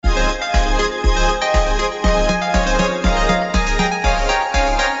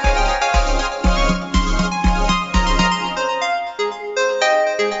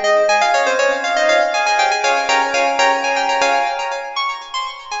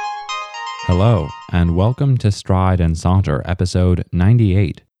Hello, and welcome to Stride and Saunter, episode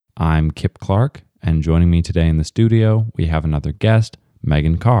 98. I'm Kip Clark, and joining me today in the studio, we have another guest,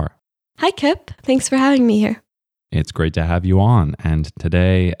 Megan Carr. Hi, Kip. Thanks for having me here. It's great to have you on, and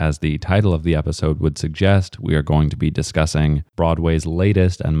today, as the title of the episode would suggest, we are going to be discussing Broadway's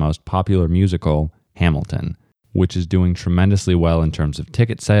latest and most popular musical, Hamilton, which is doing tremendously well in terms of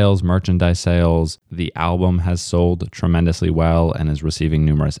ticket sales, merchandise sales. The album has sold tremendously well and is receiving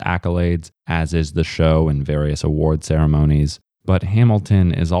numerous accolades, as is the show in various award ceremonies. But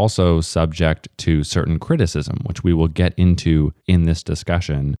Hamilton is also subject to certain criticism, which we will get into in this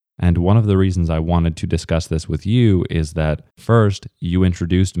discussion. And one of the reasons I wanted to discuss this with you is that, first, you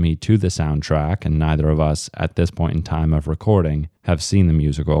introduced me to the soundtrack, and neither of us, at this point in time of recording, have seen the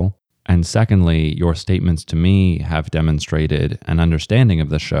musical. And secondly, your statements to me have demonstrated an understanding of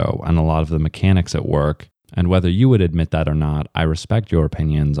the show and a lot of the mechanics at work. And whether you would admit that or not, I respect your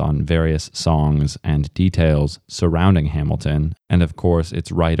opinions on various songs and details surrounding Hamilton, and of course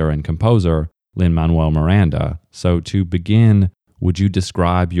its writer and composer, Lin-Manuel Miranda. So to begin, would you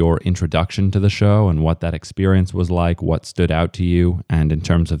describe your introduction to the show and what that experience was like, what stood out to you, and in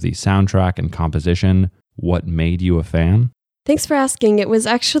terms of the soundtrack and composition, what made you a fan? Thanks for asking. It was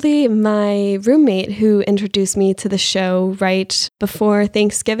actually my roommate who introduced me to the show right before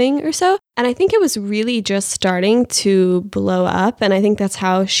Thanksgiving or so. And I think it was really just starting to blow up. And I think that's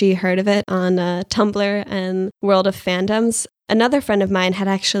how she heard of it on Tumblr and World of Fandoms. Another friend of mine had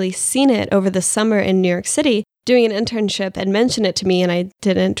actually seen it over the summer in New York City doing an internship and mentioned it to me, and I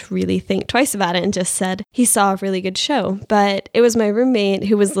didn't really think twice about it and just said he saw a really good show. But it was my roommate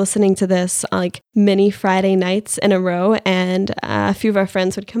who was listening to this like many Friday nights in a row, and a few of our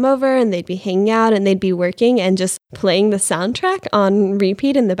friends would come over and they'd be hanging out and they'd be working and just playing the soundtrack on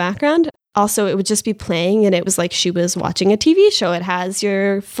repeat in the background. Also, it would just be playing and it was like she was watching a TV show. It has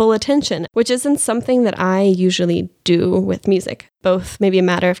your full attention, which isn't something that I usually do with music. Both maybe a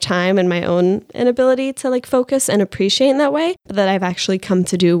matter of time and my own inability to like focus and appreciate in that way, but that I've actually come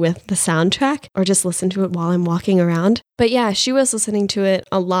to do with the soundtrack or just listen to it while I'm walking around. But yeah, she was listening to it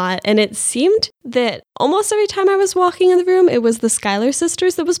a lot, and it seemed that almost every time I was walking in the room, it was the Schuyler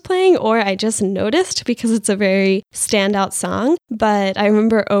Sisters that was playing, or I just noticed because it's a very standout song. But I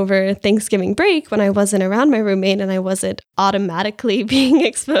remember over Thanksgiving break when I wasn't around my roommate and I wasn't automatically being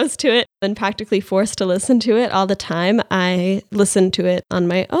exposed to it and practically forced to listen to it all the time, I listened to it on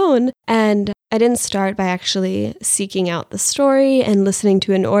my own. And I didn't start by actually seeking out the story and listening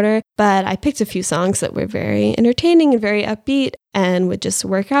to it in order, but I picked a few songs that were very entertaining and very upbeat and would just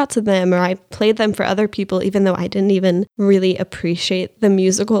work out to them, or I played them for other people even though I didn't even really appreciate the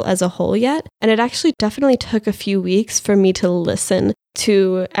musical as a whole yet. And it actually definitely took a few weeks for me to listen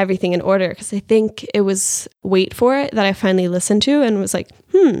to everything in order, because I think it was Wait For It that I finally listened to and was like,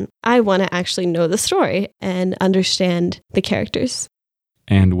 I want to actually know the story and understand the characters.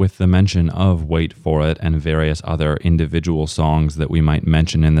 And with the mention of Wait For It and various other individual songs that we might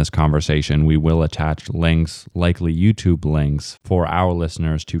mention in this conversation, we will attach links, likely YouTube links, for our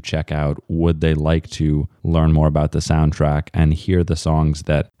listeners to check out would they like to learn more about the soundtrack and hear the songs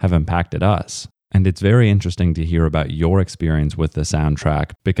that have impacted us. And it's very interesting to hear about your experience with the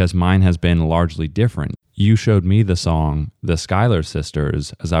soundtrack because mine has been largely different. You showed me the song The Schuyler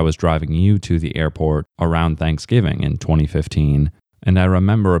Sisters as I was driving you to the airport around Thanksgiving in 2015. And I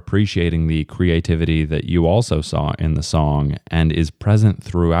remember appreciating the creativity that you also saw in the song and is present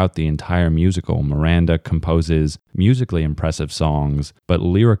throughout the entire musical. Miranda composes musically impressive songs, but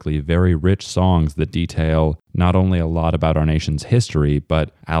lyrically very rich songs that detail not only a lot about our nation's history,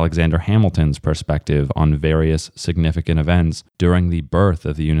 but Alexander Hamilton's perspective on various significant events during the birth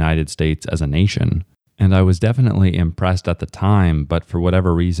of the United States as a nation. And I was definitely impressed at the time, but for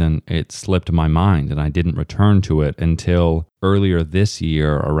whatever reason, it slipped my mind and I didn't return to it until earlier this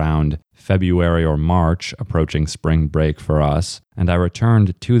year around February or March, approaching spring break for us. And I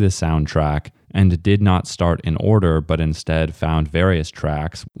returned to the soundtrack and did not start in order, but instead found various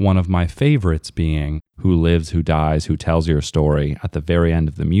tracks, one of my favorites being Who Lives, Who Dies, Who Tells Your Story at the very end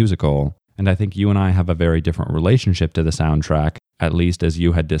of the musical. And I think you and I have a very different relationship to the soundtrack, at least as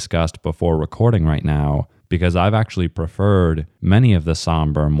you had discussed before recording right now, because I've actually preferred many of the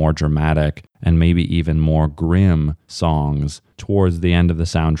somber, more dramatic, and maybe even more grim songs towards the end of the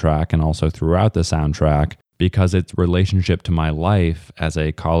soundtrack and also throughout the soundtrack, because its relationship to my life as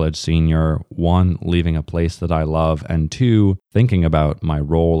a college senior, one, leaving a place that I love, and two, thinking about my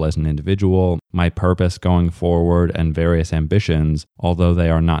role as an individual, my purpose going forward, and various ambitions, although they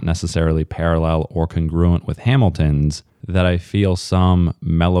are not necessarily parallel or congruent with Hamilton's, that I feel some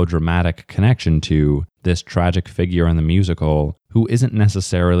melodramatic connection to this tragic figure in the musical who isn't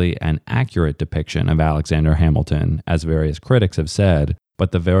necessarily an accurate depiction of Alexander Hamilton, as various critics have said,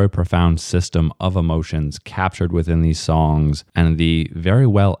 but the very profound system of emotions captured within these songs and the very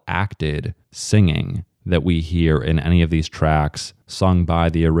well acted singing that we hear in any of these tracks sung by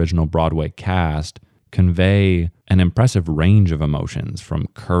the original Broadway cast convey an impressive range of emotions, from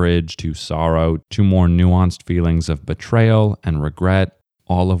courage to sorrow to more nuanced feelings of betrayal and regret,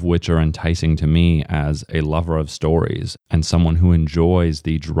 all of which are enticing to me as a lover of stories and someone who enjoys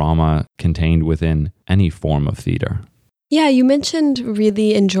the drama contained within any form of theater. Yeah, you mentioned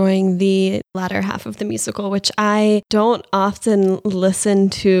really enjoying the latter half of the musical, which I don't often listen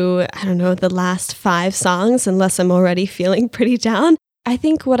to, the last 5 songs unless I'm already feeling pretty down. I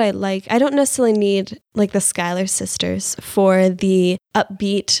think what I like, I don't necessarily need like the Schuyler Sisters for the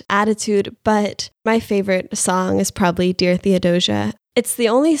upbeat attitude, but my favorite song is probably Dear Theodosia. It's the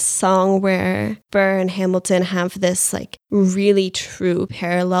only song where Burr and Hamilton have this like really true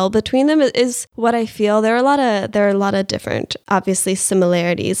parallel between them is what I feel. There are a lot of different, obviously,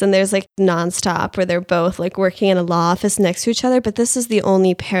 similarities, and there's like Nonstop where they're both like working in a law office next to each other, but this is the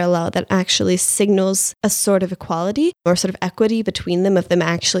only parallel that actually signals a sort of equality or sort of equity between them, of them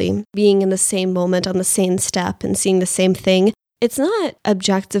actually being in the same moment on the same step and seeing the same thing. It's not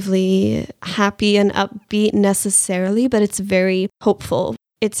objectively happy and upbeat necessarily, but it's very hopeful.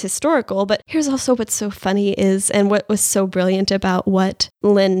 It's historical, but here's also what's so funny is, and what was so brilliant about what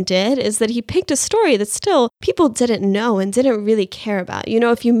Lin did, is that he picked a story that still people didn't know and didn't really care about. You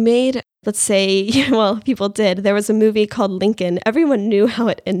know, if you made, let's say, well, people did. There was a movie called Lincoln. Everyone knew how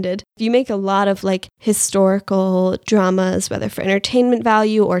it ended. If you make a lot of like historical dramas, whether for entertainment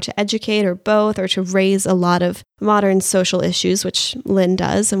value or to educate or both, or to raise a lot of modern social issues, which Lin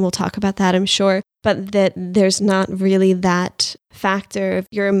does, and we'll talk about that, I'm sure, but that there's not really that factor of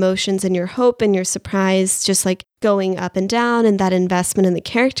your emotions and your hope and your surprise just like going up and down and that investment in the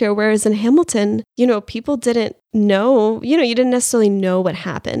character. Whereas in Hamilton, people didn't know, you didn't necessarily know what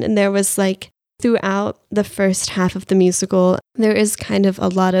happened. And there was like throughout the first half of the musical, there is kind of a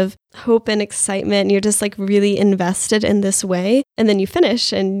lot of hope and excitement. And you're just like really invested in this way. And then you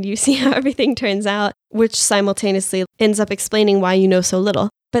finish and you see how everything turns out, which simultaneously ends up explaining why you know so little.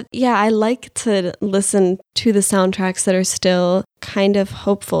 But yeah, I like to listen to the soundtracks that are still kind of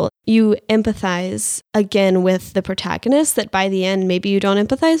hopeful. You empathize again with the protagonist that by the end, maybe you don't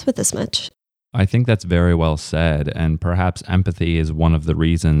empathize with as much. I think that's very well said, and perhaps empathy is one of the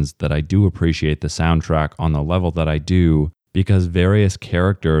reasons that I do appreciate the soundtrack on the level that I do, because various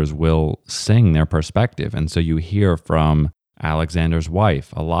characters will sing their perspective. And so you hear from Alexander's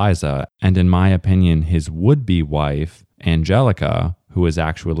wife, Eliza, and in my opinion, his would-be wife, Angelica, who is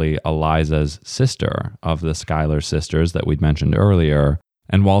actually Eliza's sister of the Schuyler sisters that we'd mentioned earlier.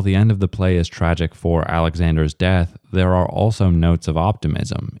 And while the end of the play is tragic for Alexander's death, there are also notes of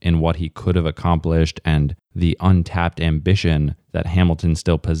optimism in what he could have accomplished and the untapped ambition that Hamilton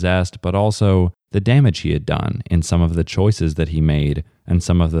still possessed, but also the damage he had done in some of the choices that he made and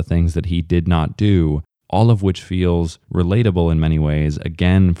some of the things that he did not do, all of which feels relatable in many ways.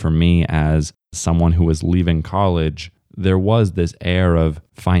 Again, for me as someone who was leaving college, there was this air of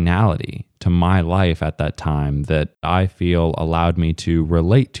finality to my life at that time that I feel allowed me to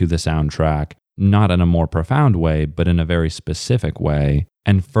relate to the soundtrack, not in a more profound way, but in a very specific way.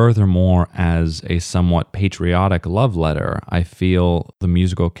 And furthermore, as a somewhat patriotic love letter, I feel the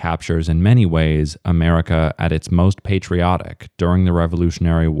musical captures in many ways America at its most patriotic during the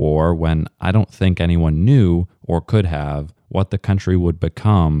Revolutionary War, when I don't think anyone knew or could have what the country would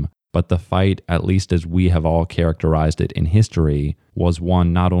become. But the fight, at least as we have all characterized it in history, was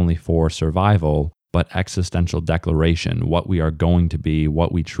one not only for survival, but existential declaration, what we are going to be,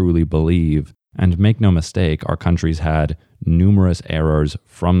 what we truly believe. And make no mistake, our country's had numerous errors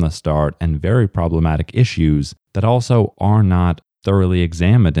from the start and very problematic issues that also are not thoroughly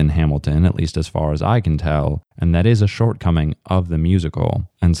examined in Hamilton, at least as far as I can tell, and that is a shortcoming of the musical.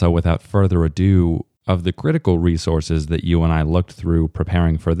 And so without further ado, of the critical resources that you and I looked through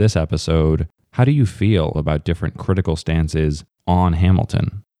preparing for this episode, how do you feel about different critical stances on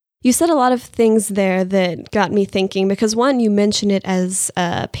Hamilton? You said a lot of things there that got me thinking, because one, you mentioned it as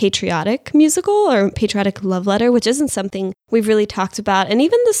a patriotic musical or patriotic love letter, which isn't something we've really talked about. And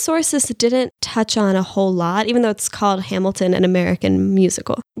even the sources didn't touch on a whole lot, even though it's called Hamilton, an American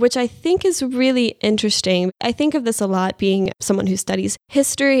musical, which I think is really interesting. I think of this a lot being someone who studies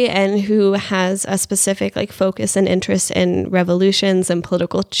history and who has a specific focus and interest in revolutions and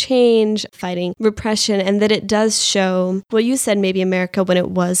political change, fighting repression, and that it does show, well, you said maybe America when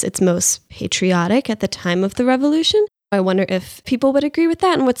it was its most patriotic at the time of the revolution. I wonder if people would agree with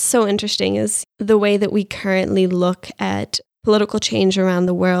that. And what's so interesting is the way that we currently look at political change around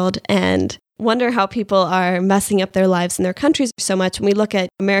the world and wonder how people are messing up their lives and their countries so much when we look at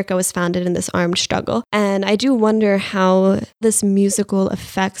America was founded in this armed struggle. And I do wonder how this musical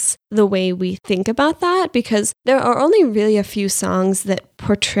affects the way we think about that, because there are only really a few songs that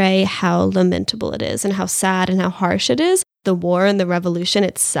portray how lamentable it is and how sad and how harsh it is, the war and the revolution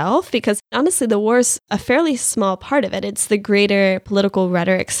itself, because honestly, the war is a fairly small part of it. It's the greater political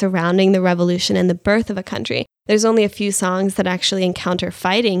rhetoric surrounding the revolution and the birth of a country. There's only a few songs that actually encounter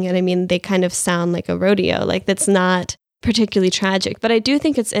fighting, and I mean, they kind of sound like a rodeo. Like, that's not particularly tragic, but I do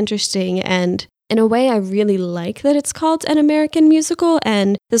think it's interesting, and in a way, I really like that it's called an American musical,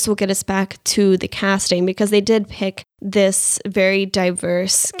 and this will get us back to the casting, because they did pick this very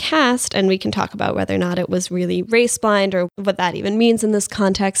diverse cast, and we can talk about whether or not it was really race blind or what that even means in this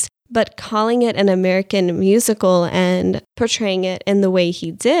context. But calling it an American musical and portraying it in the way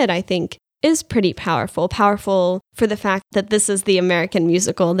he did, I think, is pretty powerful. Powerful for the fact that this is the American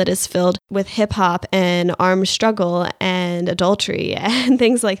musical that is filled with hip-hop and armed struggle and adultery and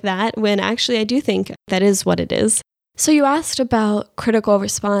things like that, when actually I do think that is what it is. So you asked about critical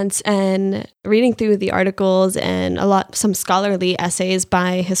response, and reading through the articles and some scholarly essays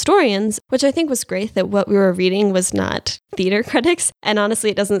by historians, which I think was great that what we were reading was not theater critics. And honestly,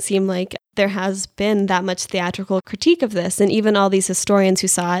 it doesn't seem like there has been that much theatrical critique of this. And even all these historians who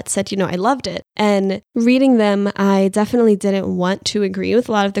saw it said, I loved it. And reading them, I definitely didn't want to agree with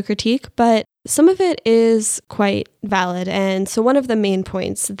a lot of the critique, but some of it is quite valid. And so one of the main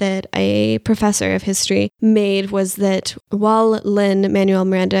points that a professor of history made was that while Lin-Manuel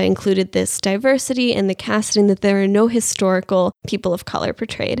Miranda included this diversity in the casting, that there are no historical people of color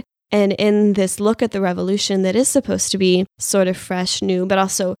portrayed. And in this look at the revolution that is supposed to be sort of fresh, new, but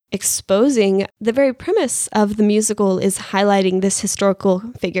also exposing, the very premise of the musical is highlighting this historical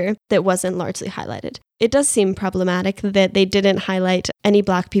figure that wasn't largely highlighted. It does seem problematic that they didn't highlight any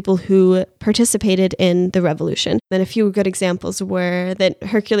Black people who participated in the revolution. And a few good examples were that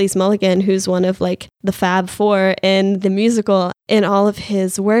Hercules Mulligan, who's one of the Fab Four in the musical, in all of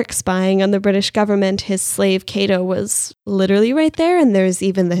his work spying on the British government, his slave Cato was literally right there. And there's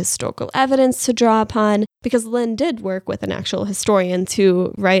even the historical evidence to draw upon, because Lin did work with an actual historian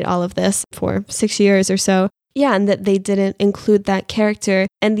to write all of this for 6 years or so. Yeah, and that they didn't include that character.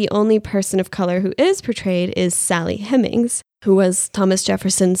 And the only person of color who is portrayed is Sally Hemings, who was Thomas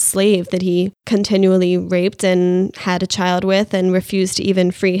Jefferson's slave that he continually raped and had a child with and refused to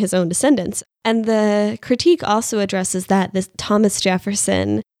even free his own descendants. And the critique also addresses that this Thomas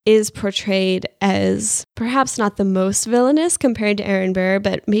Jefferson is portrayed as perhaps not the most villainous compared to Aaron Burr,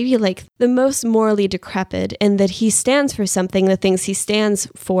 but maybe the most morally decrepit, in that he stands for something. The things he stands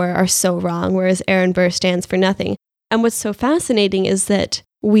for are so wrong, whereas Aaron Burr stands for nothing. And what's so fascinating is that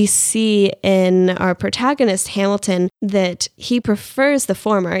we see in our protagonist, Hamilton, that he prefers the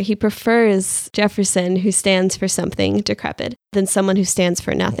former. He prefers Jefferson, who stands for something decrepit, than someone who stands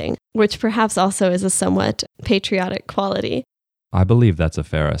for nothing, which perhaps also is a somewhat patriotic quality. I believe that's a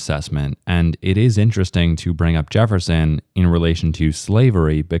fair assessment, and it is interesting to bring up Jefferson in relation to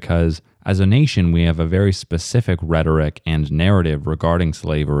slavery, because as a nation we have a very specific rhetoric and narrative regarding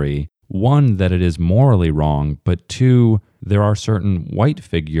slavery. One, that it is morally wrong, but two, there are certain white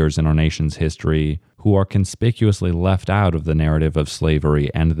figures in our nation's history who are conspicuously left out of the narrative of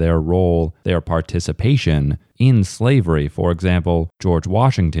slavery and their role, their participation in slavery. For example, George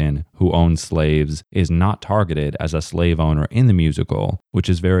Washington, who owned slaves, is not targeted as a slave owner in the musical, which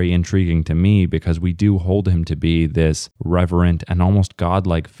is very intriguing to me because we do hold him to be this reverent and almost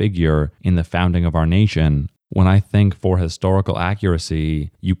godlike figure in the founding of our nation. When I think for historical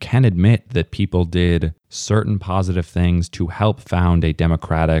accuracy, you can admit that people did certain positive things to help found a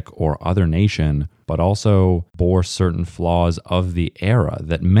democratic or other nation, but also bore certain flaws of the era,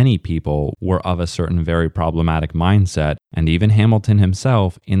 that many people were of a certain very problematic mindset. And even Hamilton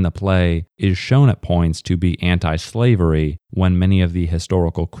himself in the play is shown at points to be anti-slavery, when many of the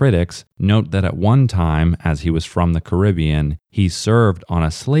historical critics note that at one time, as he was from the Caribbean, he served on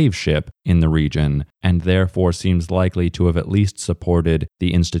a slave ship in the region, and therefore seems likely to have at least supported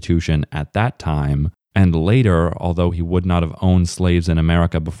the institution at that time. And later, although he would not have owned slaves in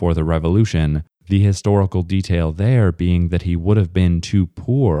America before the Revolution, the historical detail there being that he would have been too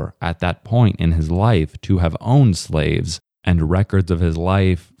poor at that point in his life to have owned slaves, and records of his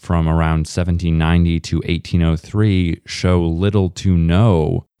life from around 1790 to 1803 show little to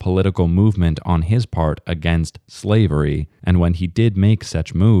no political movement on his part against slavery. And when he did make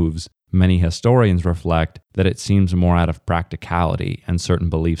such moves, many historians reflect that it seems more out of practicality and certain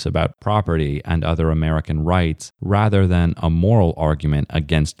beliefs about property and other American rights, rather than a moral argument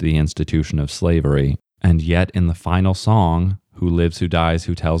against the institution of slavery. And yet in the final song, Who Lives, Who Dies,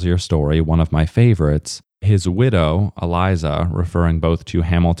 Who Tells Your Story, one of my favorites, his widow, Eliza, referring both to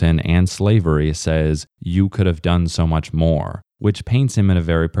Hamilton and slavery, says, "You could have done so much more," which paints him in a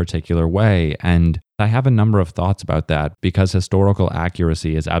very particular way. And I have a number of thoughts about that because historical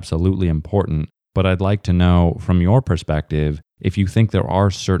accuracy is absolutely important. But I'd like to know, from your perspective, if you think there are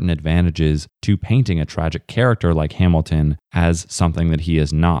certain advantages to painting a tragic character like Hamilton as something that he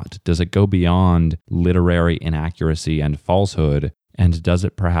is not. Does it go beyond literary inaccuracy and falsehood? And does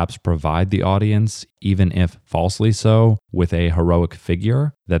it perhaps provide the audience, even if falsely so, with a heroic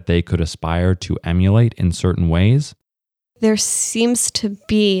figure that they could aspire to emulate in certain ways? There seems to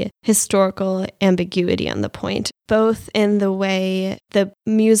be historical ambiguity on the point, both in the way the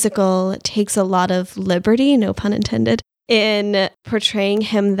musical takes a lot of liberty, no pun intended, in portraying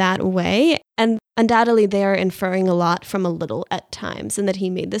him that way. And undoubtedly, they are inferring a lot from a little at times, and that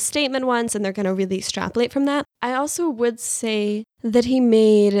he made this statement once, and they're going to really extrapolate from that. I also would say that he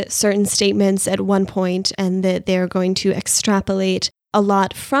made certain statements at one point, and that they're going to extrapolate a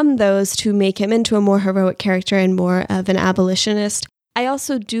lot from those to make him into a more heroic character and more of an abolitionist. I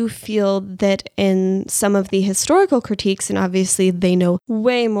also do feel that in some of the historical critiques, and obviously they know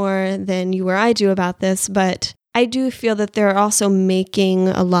way more than you or I do about this, but I do feel that they're also making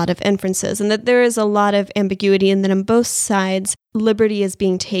a lot of inferences and that there is a lot of ambiguity, and that on both sides, liberty is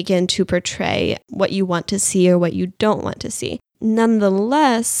being taken to portray what you want to see or what you don't want to see.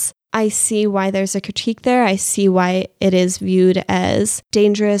 Nonetheless, I see why there's a critique there. I see why it is viewed as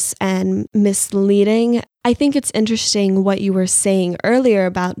dangerous and misleading. I think it's interesting what you were saying earlier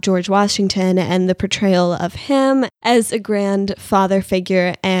about George Washington and the portrayal of him as a grand father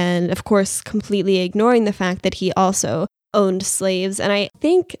figure, and of course completely ignoring the fact that he also owned slaves. And I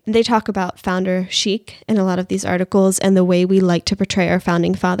think they talk about founder chic in a lot of these articles and the way we like to portray our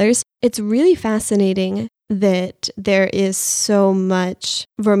founding fathers. It's really fascinating that there is so much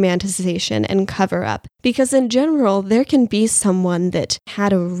romanticization and cover-up. Because in general, there can be someone that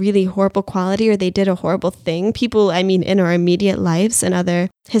had a really horrible quality or they did a horrible thing. People, in our immediate lives and other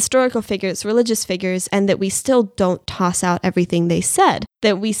historical figures, religious figures, and that we still don't toss out everything they said.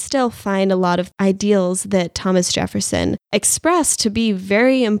 That we still find a lot of ideals that Thomas Jefferson expressed to be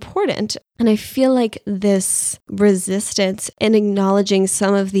very important. And I feel like this resistance in acknowledging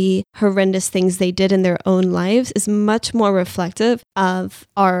some of the horrendous things they did in their own lives is much more reflective of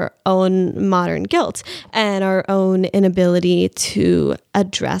our own modern guilt and our own inability to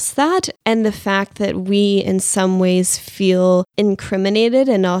address that. And the fact that we in some ways feel incriminated,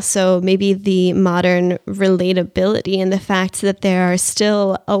 and also maybe the modern relatability and the fact that there are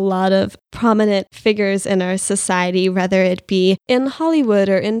still a lot of prominent figures in our society, whether it be in Hollywood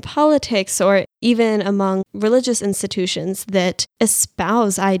or in politics or even among religious institutions, that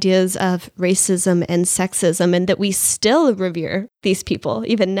espouse ideas of racism and sexism, and that we still revere these people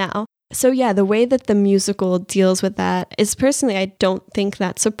even now. So yeah, the way that the musical deals with that is, personally, I don't think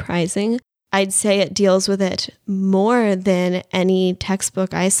that's surprising. I'd say it deals with it more than any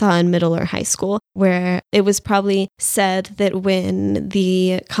textbook I saw in middle or high school, where it was probably said that when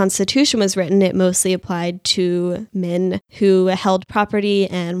the Constitution was written, it mostly applied to men who held property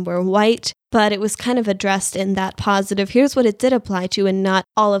and were white. But it was kind of addressed in that positive, here's what it did apply to, and not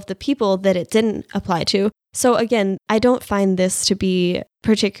all of the people that it didn't apply to. So again, I don't find this to be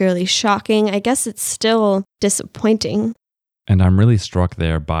particularly shocking. I guess it's still disappointing. And I'm really struck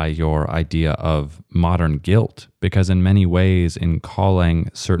there by your idea of modern guilt, because in many ways, in calling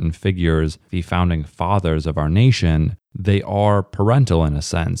certain figures the founding fathers of our nation, they are parental in a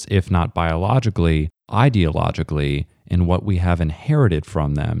sense, if not biologically, ideologically, in what we have inherited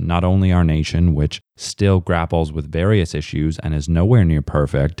from them. Not only our nation, which still grapples with various issues and is nowhere near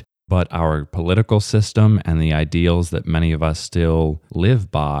perfect, but our political system and the ideals that many of us still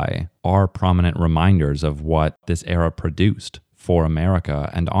live by are prominent reminders of what this era produced for America,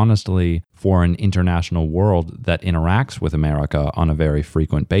 and honestly, for an international world that interacts with America on a very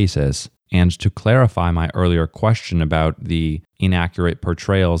frequent basis. And to clarify my earlier question about the inaccurate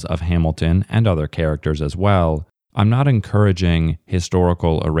portrayals of Hamilton and other characters as well, I'm not encouraging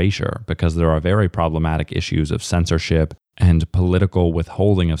historical erasure, because there are very problematic issues of censorship and political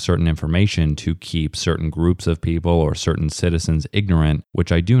withholding of certain information to keep certain groups of people or certain citizens ignorant,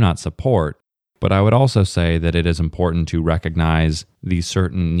 which I do not support. But I would also say that it is important to recognize the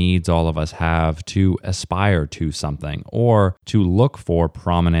certain needs all of us have to aspire to something, or to look for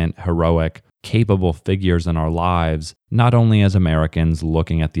prominent, heroic, capable figures in our lives, not only as Americans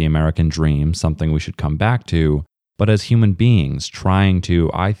looking at the American dream, something we should come back to, but as human beings trying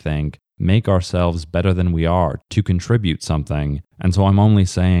to, I think, make ourselves better than we are, to contribute something. And so I'm only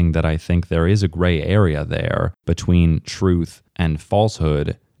saying that I think there is a gray area there between truth and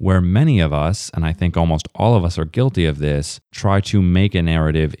falsehood, where many of us, and I think almost all of us are guilty of this, try to make a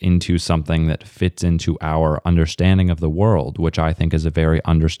narrative into something that fits into our understanding of the world, which I think is a very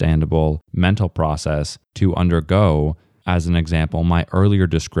understandable mental process to undergo. As an example, my earlier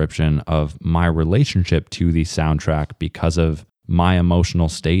description of my relationship to the soundtrack because of my emotional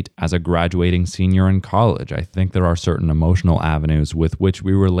state as a graduating senior in college. I think there are certain emotional avenues with which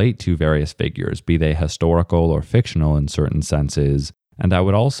we relate to various figures, be they historical or fictional in certain senses. And I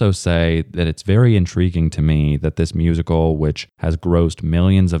would also say that it's very intriguing to me that this musical, which has grossed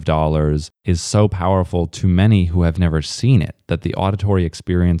millions of dollars, is so powerful to many who have never seen it, that the auditory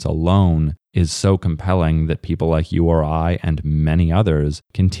experience alone is so compelling that people like you or I and many others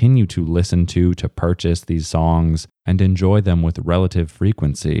continue to listen to purchase these songs and enjoy them with relative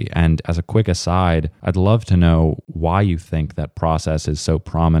frequency. And as a quick aside, I'd love to know why you think that process is so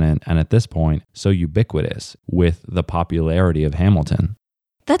prominent and at this point so ubiquitous with the popularity of Hamilton.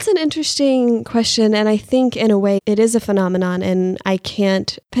 That's an interesting question, and I think in a way it is a phenomenon, and I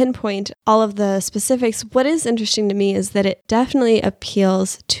can't pinpoint all of the specifics. What is interesting to me is that it definitely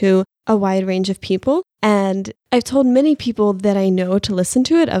appeals to a wide range of people, and I've told many people that I know to listen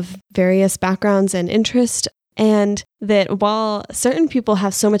to it of various backgrounds and interest, and that while certain people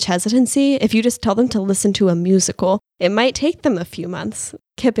have so much hesitancy, if you just tell them to listen to a musical, it might take them a few months,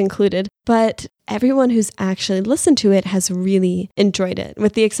 Kip included, but everyone who's actually listened to it has really enjoyed it,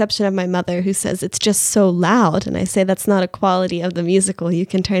 with the exception of my mother, who says it's just so loud, and I say that's not a quality of the musical, you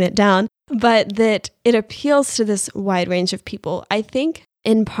can turn it down, but that it appeals to this wide range of people. I think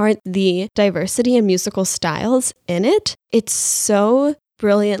in part the diversity in musical styles in it, it's so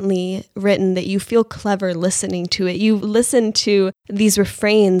brilliantly written that you feel clever listening to it. You listen to these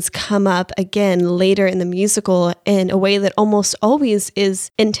refrains come up again later in the musical in a way that almost always is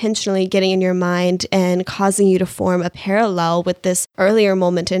intentionally getting in your mind and causing you to form a parallel with this earlier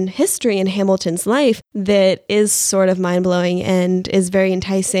moment in history in Hamilton's life that is sort of mind-blowing and is very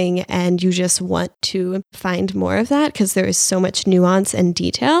enticing, and you just want to find more of that because there is so much nuance and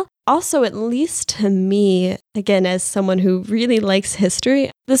detail. Also, at least to me, again, as someone who really likes history,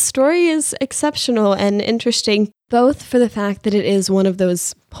 the story is exceptional and interesting, both for the fact that it is one of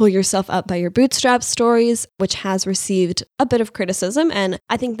those pull yourself up by your bootstraps stories, which has received a bit of criticism, and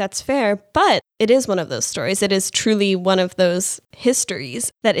I think that's fair, but it is one of those stories. It is truly one of those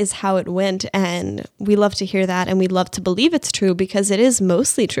histories. That is how it went, and we love to hear that, and we love to believe it's true because it is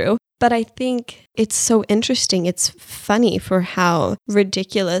mostly true. But I think it's so interesting. It's funny for how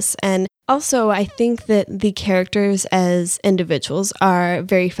ridiculous. And also, I think that the characters as individuals are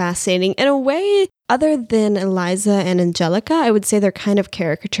very fascinating. In a way, other than Eliza and Angelica, I would say they're kind of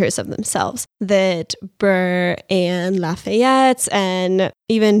caricatures of themselves. That Burr and Lafayette and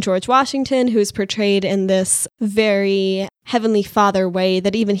even George Washington, who's portrayed in this very Heavenly Father way,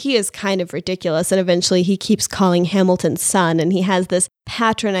 that even he is kind of ridiculous. And eventually he keeps calling Hamilton son, and he has this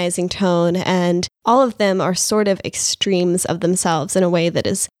patronizing tone, and all of them are sort of extremes of themselves in a way that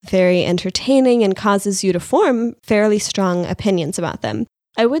is very entertaining and causes you to form fairly strong opinions about them.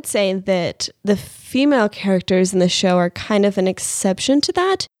 I would say that the female characters in the show are kind of an exception to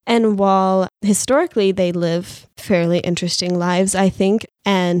that. And while historically they live fairly interesting lives, I think,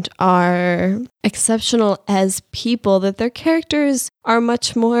 and are exceptional as people, that their characters are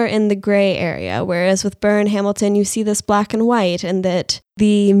much more in the gray area. Whereas with Burr and Hamilton, you see this black and white, and that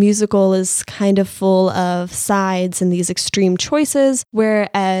the musical is kind of full of sides and these extreme choices,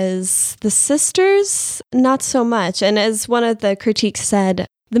 whereas the sisters, not so much. And as one of the critiques said,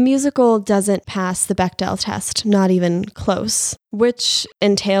 the musical doesn't pass the Bechdel test, not even close, which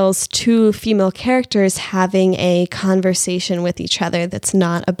entails two female characters having a conversation with each other that's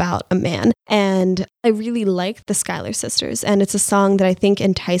not about a man. And I really like the Schuyler Sisters, and it's a song that I think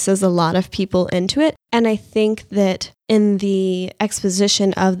entices a lot of people into it. And I think that in the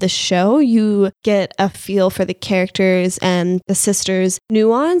exposition of the show, you get a feel for the characters and the sisters'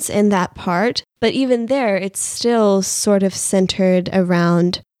 nuance in that part. But even there, it's still sort of centered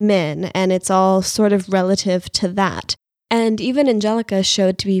around men, and it's all sort of relative to that. And even Angelica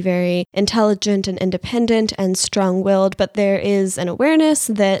showed to be very intelligent and independent and strong-willed, but there is an awareness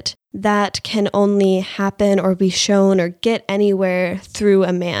that that can only happen or be shown or get anywhere through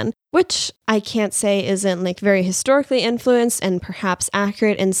a man. which I can't say isn't like very historically influenced and perhaps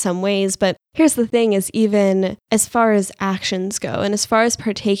accurate in some ways. But here's the thing is, even as far as actions go and as far as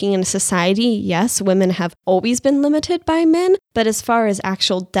partaking in a society, yes, women have always been limited by men. But as far as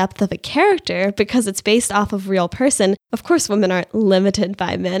actual depth of a character, because it's based off of a real person, of course women aren't limited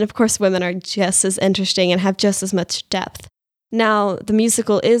by men. Of course women are just as interesting and have just as much depth. Now, the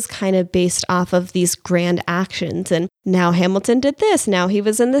musical is kind of based off of these grand actions, and now Hamilton did this, now he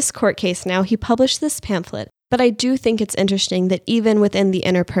was in this court case, now he published this pamphlet. But I do think it's interesting that even within the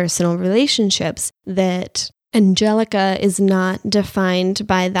interpersonal relationships, that Angelica is not defined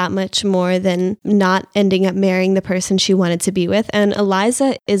by that much more than not ending up marrying the person she wanted to be with. And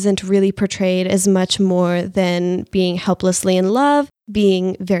Eliza isn't really portrayed as much more than being helplessly in love,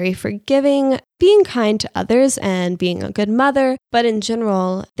 being very forgiving, being kind to others, and being a good mother. But in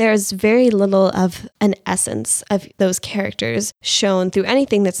general, there's very little of an essence of those characters shown through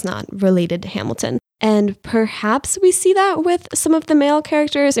anything that's not related to Hamilton. And perhaps we see that with some of the male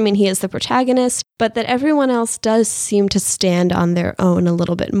characters. I mean, he is the protagonist, but that everyone else does seem to stand on their own a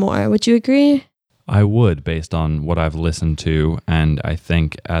little bit more. Would you agree? I would, based on what I've listened to. And I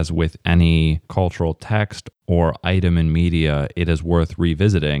think, as with any cultural text or item in media, it is worth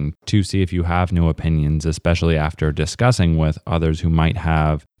revisiting to see if you have new opinions, especially after discussing with others who might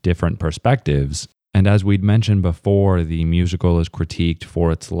have different perspectives. And as we'd mentioned before, the musical is critiqued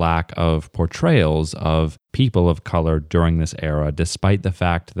for its lack of portrayals of people of color during this era, despite the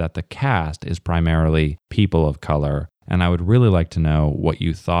fact that the cast is primarily people of color. And I would really like to know what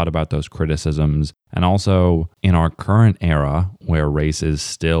you thought about those criticisms. And also, in our current era, where race is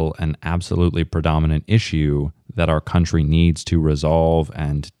still an absolutely predominant issue that our country needs to resolve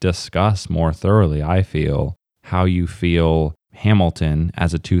and discuss more thoroughly, I feel, how you feel Hamilton,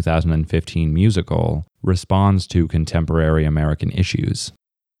 as a 2015 musical, responds to contemporary American issues.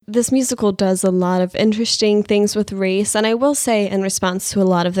 This musical does a lot of interesting things with race, and I will say, in response to a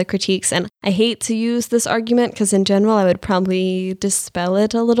lot of the critiques, and I hate to use this argument because in general I would probably dispel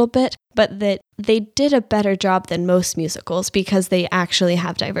it a little bit, but that they did a better job than most musicals because they actually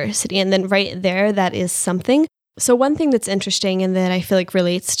have diversity. And then right there, that is something. So one thing that's interesting and that I feel like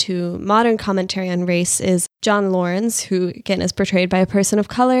relates to modern commentary on race is John Laurens, who again is portrayed by a person of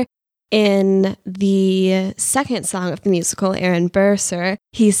color. In the second song of the musical, Aaron Burr, Sir,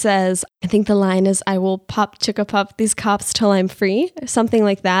 he says, I think the line is, I will pop chicka pop these cops till I'm free, or something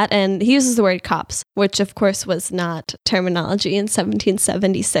like that. And he uses the word cops, which of course was not terminology in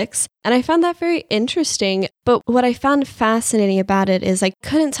 1776. And I found that very interesting. But what I found fascinating about it is I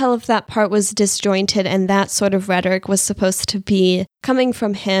couldn't tell if that part was disjointed and that sort of rhetoric was supposed to be coming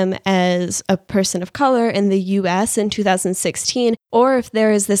from him as a person of color in the US in 2016, or if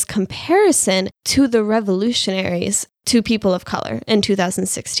there is this comparison to the revolutionaries to people of color in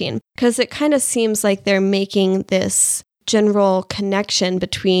 2016. Because it kind of seems like they're making this general connection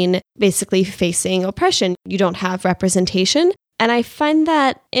between basically facing oppression. You don't have representation. And I find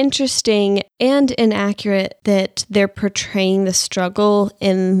that interesting and inaccurate that they're portraying the struggle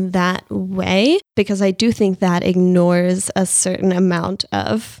in that way, because I do think that ignores a certain amount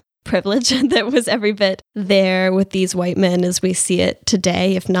of privilege that was every bit there with these white men as we see it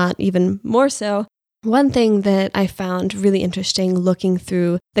today, if not even more so. One thing that I found really interesting looking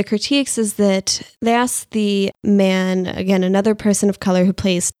through the critiques is that they asked the man, again, another person of color who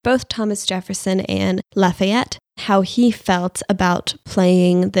plays both Thomas Jefferson and Lafayette, how he felt about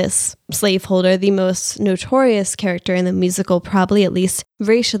playing this slaveholder, the most notorious character in the musical, probably at least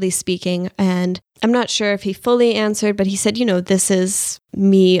racially speaking. And I'm not sure if he fully answered, but he said, this is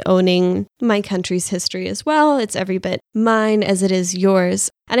me owning my country's history as well. It's every bit mine as it is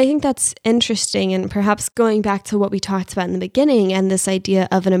yours. And I think that's interesting. And perhaps going back to what we talked about in the beginning and this idea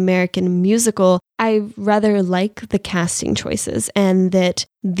of an American musical, I rather like the casting choices and that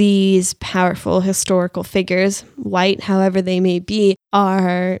these powerful historical figures, white however they may be,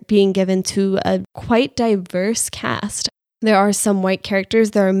 are being given to a quite diverse cast. There are some white characters,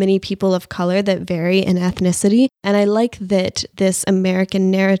 there are many people of color that vary in ethnicity, and I like that this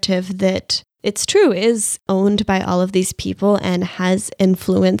American narrative that it's true is owned by all of these people and has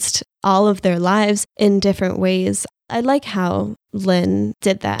influenced all of their lives in different ways. I like how Lin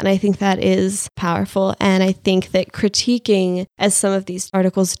did that, and I think that is powerful, and I think that critiquing, as some of these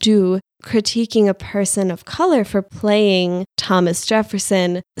articles do, critiquing a person of color for playing Thomas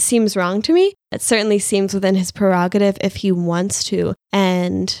Jefferson seems wrong to me. It certainly seems within his prerogative if he wants to.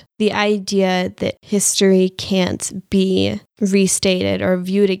 And the idea that history can't be restated or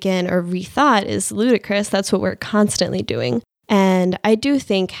viewed again or rethought is ludicrous. That's what we're constantly doing. And I do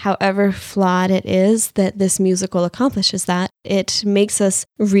think, however flawed it is, that this musical accomplishes that. It makes us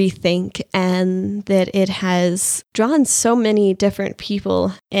rethink, and that it has drawn so many different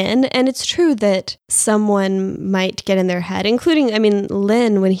people in. And it's true that someone might get in their head, including,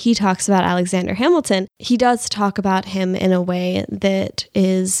 Lin, when he talks about Alexander Hamilton, he does talk about him in a way that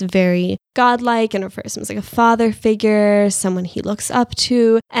is very godlike and refers to him as like a father figure, someone he looks up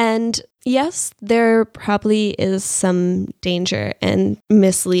to. And yes, there probably is some danger in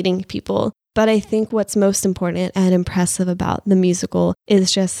misleading people. But I think what's most important and impressive about the musical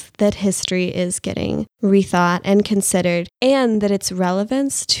is just that history is getting rethought and considered, and that its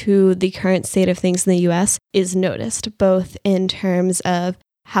relevance to the current state of things in the US is noticed, both in terms of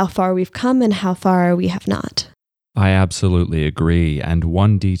how far we've come and how far we have not. I absolutely agree. And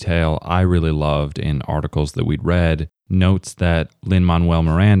one detail I really loved in articles that we'd read notes that Lin-Manuel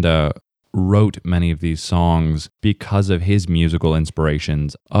Miranda wrote many of these songs because of his musical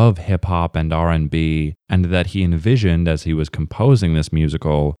inspirations of hip-hop and R&B, and that he envisioned, as he was composing this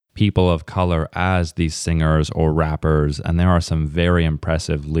musical, people of color as these singers or rappers. And there are some very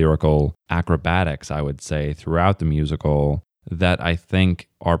impressive lyrical acrobatics, I would say, throughout the musical that I think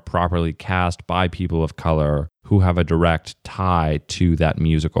are properly cast by people of color who have a direct tie to that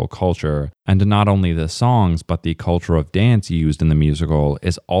musical culture. And not only the songs, but the culture of dance used in the musical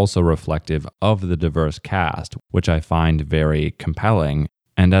is also reflective of the diverse cast, which I find very compelling.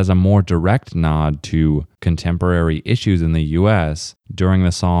 And as a more direct nod to contemporary issues in the US, during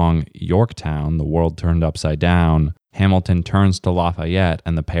the song Yorktown, The World Turned Upside Down, Hamilton turns to Lafayette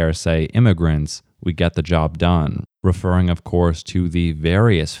and the pair say, "Immigrants, we get the job done," referring, of course, to the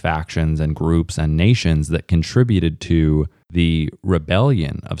various factions and groups and nations that contributed to the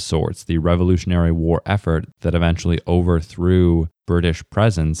rebellion of sorts, the Revolutionary War effort that eventually overthrew British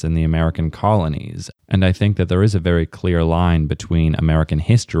presence in the American colonies. And I think that there is a very clear line between American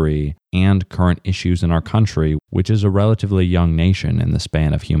history and current issues in our country, which is a relatively young nation in the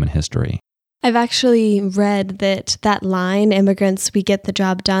span of human history. I've actually read that line, "Immigrants, we get the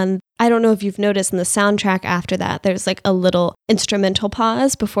job done." I don't know if you've noticed in the soundtrack after that, there's like a little instrumental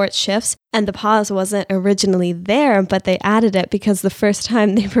pause before it shifts. And the pause wasn't originally there, but they added it because the first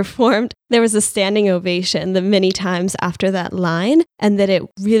time they performed, there was a standing ovation the many times after that line, and that it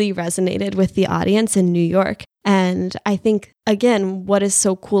really resonated with the audience in New York. And I think, again, what is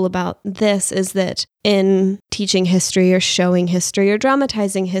so cool about this is that in teaching history or showing history or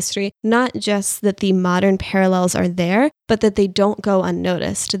dramatizing history, not just that the modern parallels are there, but that they don't go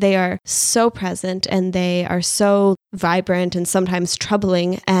unnoticed. They are so present and they are so vibrant and sometimes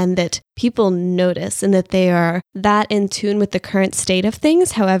troubling, and that people notice, and that they are that in tune with the current state of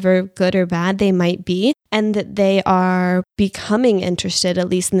things, however good or bad they might be, and that they are becoming interested, at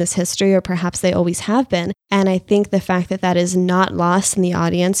least in this history, or perhaps they always have been. And I think the fact that that is not lost in the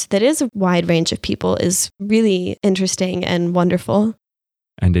audience, that is a wide range of people, is really interesting and wonderful.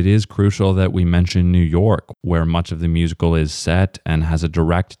 And it is crucial that we mention New York, where much of the musical is set and has a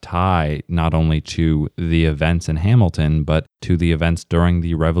direct tie not only to the events in Hamilton, but to the events during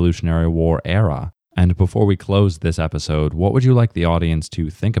the Revolutionary War era. And before we close this episode, what would you like the audience to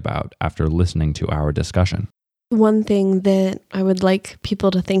think about after listening to our discussion? One thing that I would like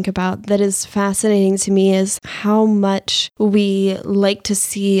people to think about that is fascinating to me is how much we like to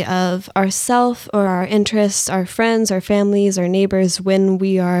see of ourselves or our interests, our friends, our families, our neighbors when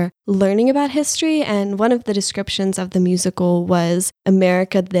we are learning about history. And one of the descriptions of the musical was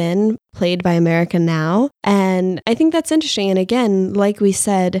America Then, played by America Now. And I think that's interesting. And again, like we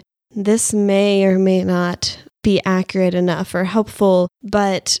said, this may or may not be accurate enough or helpful,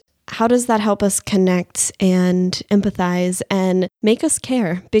 but how does that help us connect and empathize and make us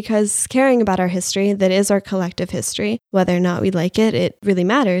care? Because caring about our history, that is our collective history, whether or not we like it, it really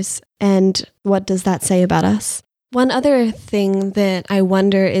matters. And what does that say about us? One other thing that I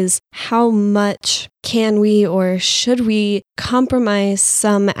wonder is how much can we or should we compromise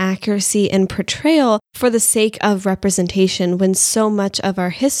some accuracy in portrayal for the sake of representation when so much of our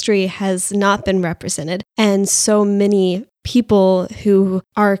history has not been represented, and so many people who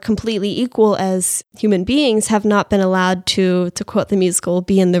are completely equal as human beings have not been allowed to quote the musical,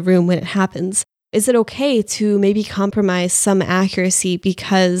 be in the room when it happens? Is it okay to maybe compromise some accuracy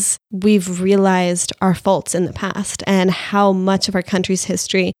because we've realized our faults in the past and how much of our country's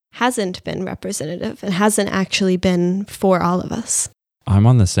history hasn't been representative and hasn't actually been for all of us? I'm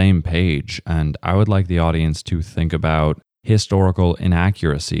on the same page, and I would like the audience to think about historical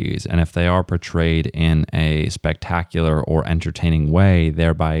inaccuracies, and if they are portrayed in a spectacular or entertaining way,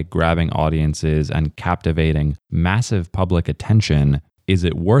 thereby grabbing audiences and captivating massive public attention, is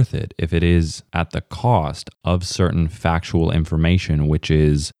it worth it if it is at the cost of certain factual information which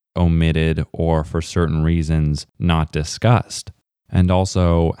is omitted or for certain reasons not discussed? And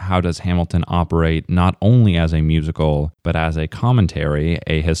also, how does Hamilton operate not only as a musical, but as a commentary,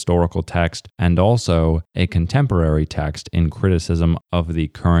 a historical text, and also a contemporary text in criticism of the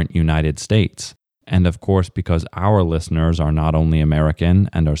current United States? And of course, because our listeners are not only American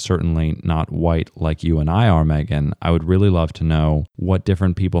and are certainly not white like you and I are, Megan, I would really love to know what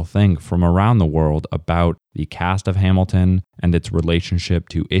different people think from around the world about the cast of Hamilton and its relationship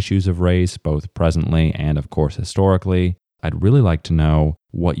to issues of race, both presently and of course historically. I'd really like to know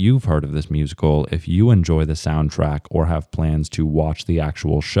what you've heard of this musical, if you enjoy the soundtrack or have plans to watch the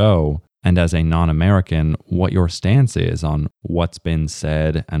actual show, and as a non-American, what your stance is on what's been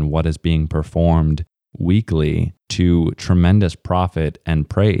said and what is being performed weekly to tremendous profit and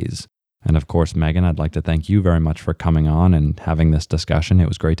praise. And of course, Megan, I'd like to thank you very much for coming on and having this discussion. It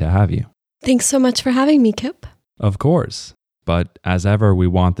was great to have you. Thanks so much for having me, Kip. Of course. But as ever, we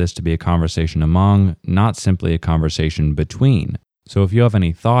want this to be a conversation among, not simply a conversation between. So if you have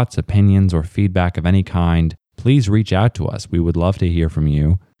any thoughts, opinions, or feedback of any kind, please reach out to us. We would love to hear from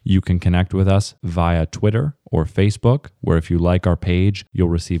you. You can connect with us via Twitter or Facebook, where if you like our page, you'll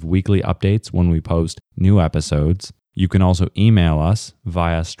receive weekly updates when we post new episodes. You can also email us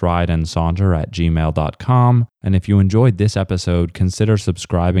via strideandsaunter@gmail.com. And if you enjoyed this episode, consider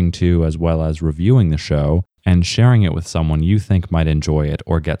subscribing to as well as reviewing the show and sharing it with someone you think might enjoy it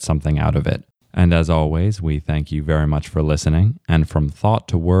or get something out of it. And as always, we thank you very much for listening. And from thought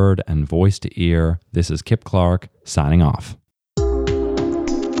to word and voice to ear, this is Kip Clark signing off.